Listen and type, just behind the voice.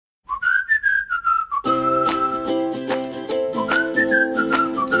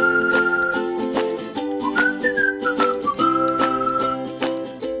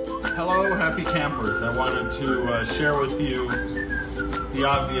the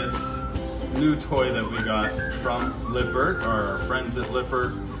obvious new toy that we got from Lippert, or our friends at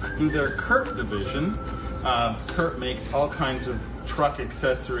Lippert, through their Curt division. Curt makes all kinds of truck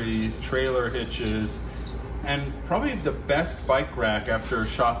accessories, trailer hitches, and probably the best bike rack after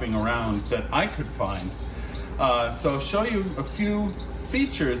shopping around that I could find. So I'll show you a few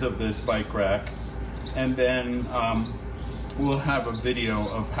features of this bike rack, and then we'll have a video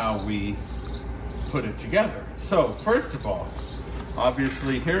of how we put it together. So first of all,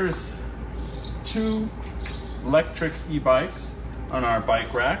 obviously here's two Lectric e-bikes on our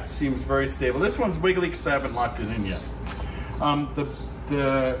bike rack. Seems very stable. This one's wiggly because I haven't locked it in yet.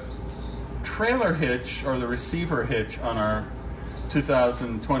 The trailer hitch, or the receiver hitch, on our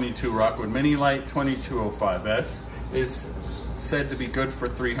 2022 Rockwood Mini Lite 2205S is said to be good for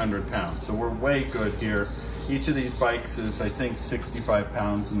 300 pounds. So we're way good here. Each of these bikes is, I think, 65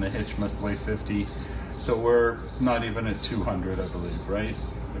 pounds, and the hitch must weigh 50. So we're not even at 200, I believe, right?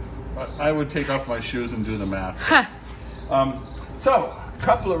 I would take off my shoes and do the math. So, a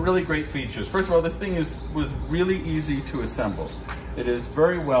couple of really great features. First of all, this thing was really easy to assemble. It is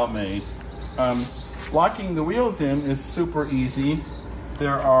very well made. Locking the wheels in is super easy.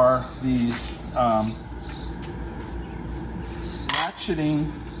 There are these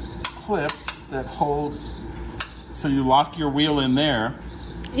ratcheting clips that hold, so you lock your wheel in there.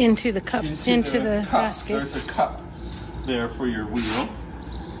 Into the cup, into the basket. There's a cup there for your wheel.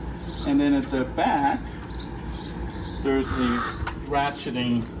 And then at the back, there's a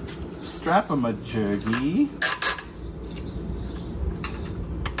ratcheting strap-a-majiggy.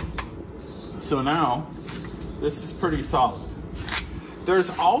 So now, this is pretty solid. There's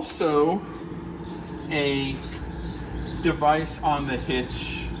also a device on the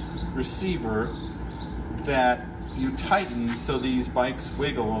hitch receiver that you tighten so these bikes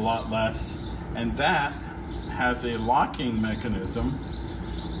wiggle a lot less, and that has a locking mechanism.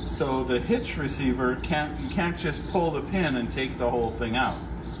 So the hitch receiver you can't just pull the pin and take the whole thing out.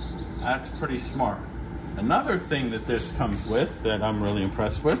 That's pretty smart. Another thing that this comes with that I'm really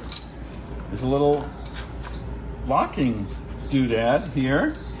impressed with is a little locking doodad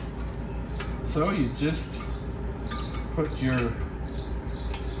here. So you just put your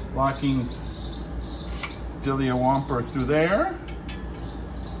locking dilly-a-womper through there.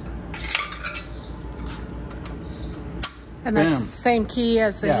 And that's Bam. the same key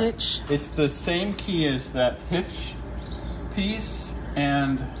as the hitch? It's the same key as that hitch piece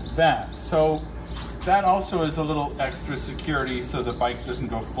and that. So that also is a little extra security so the bike doesn't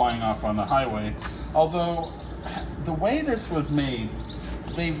go flying off on the highway. Although the way this was made,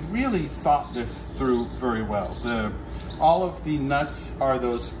 they really thought this through very well. All of the nuts are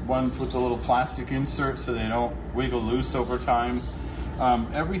those ones with the little plastic insert so they don't wiggle loose over time.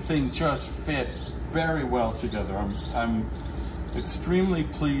 Everything just fit very well together. I'm extremely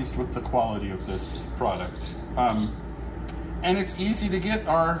pleased with the quality of this product. And it's easy to get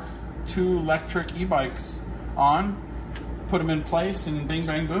our two Lectric e-bikes on, put them in place, and bing,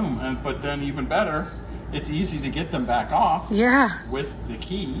 bang, boom. But then even better, it's easy to get them back off with the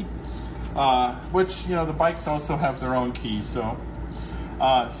key, which, you know, the bikes also have their own key. So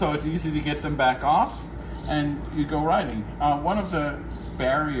it's easy to get them back off and you go riding. One of the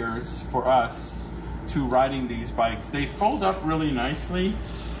barriers for us to riding these bikes, they fold up really nicely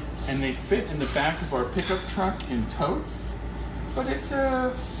and they fit in the back of our pickup truck in totes, but it's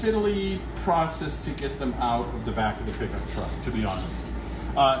a fiddly process to get them out of the back of the pickup truck, to be honest.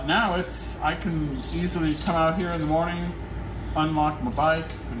 Now I can easily come out here in the morning, unlock my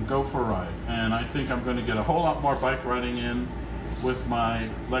bike, and go for a ride. And I think I'm going to get a whole lot more bike riding in with my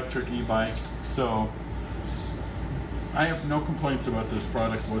Lectric e-bike. So I have no complaints about this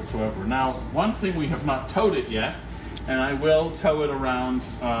product whatsoever. Now, one thing, we have not towed it yet, and I will tow it around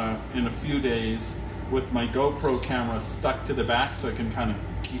in a few days with my GoPro camera stuck to the back so I can kind of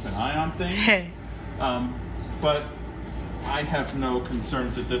keep an eye on things. But I have no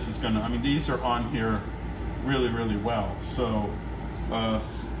concerns that this is gonna, I mean, these are on here really, really well. So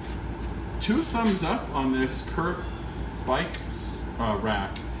 2 thumbs up on this Curt bike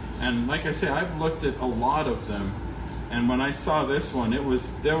rack. And like I say, I've looked at a lot of them, and when I saw this one,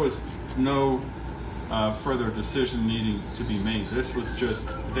 there was no further decision needing to be made. This was just,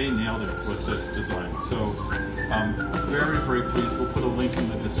 they nailed it with this design. So I'm very, very pleased. We'll put a link in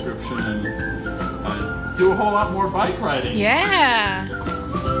the description and do a whole lot more bike riding. Yeah.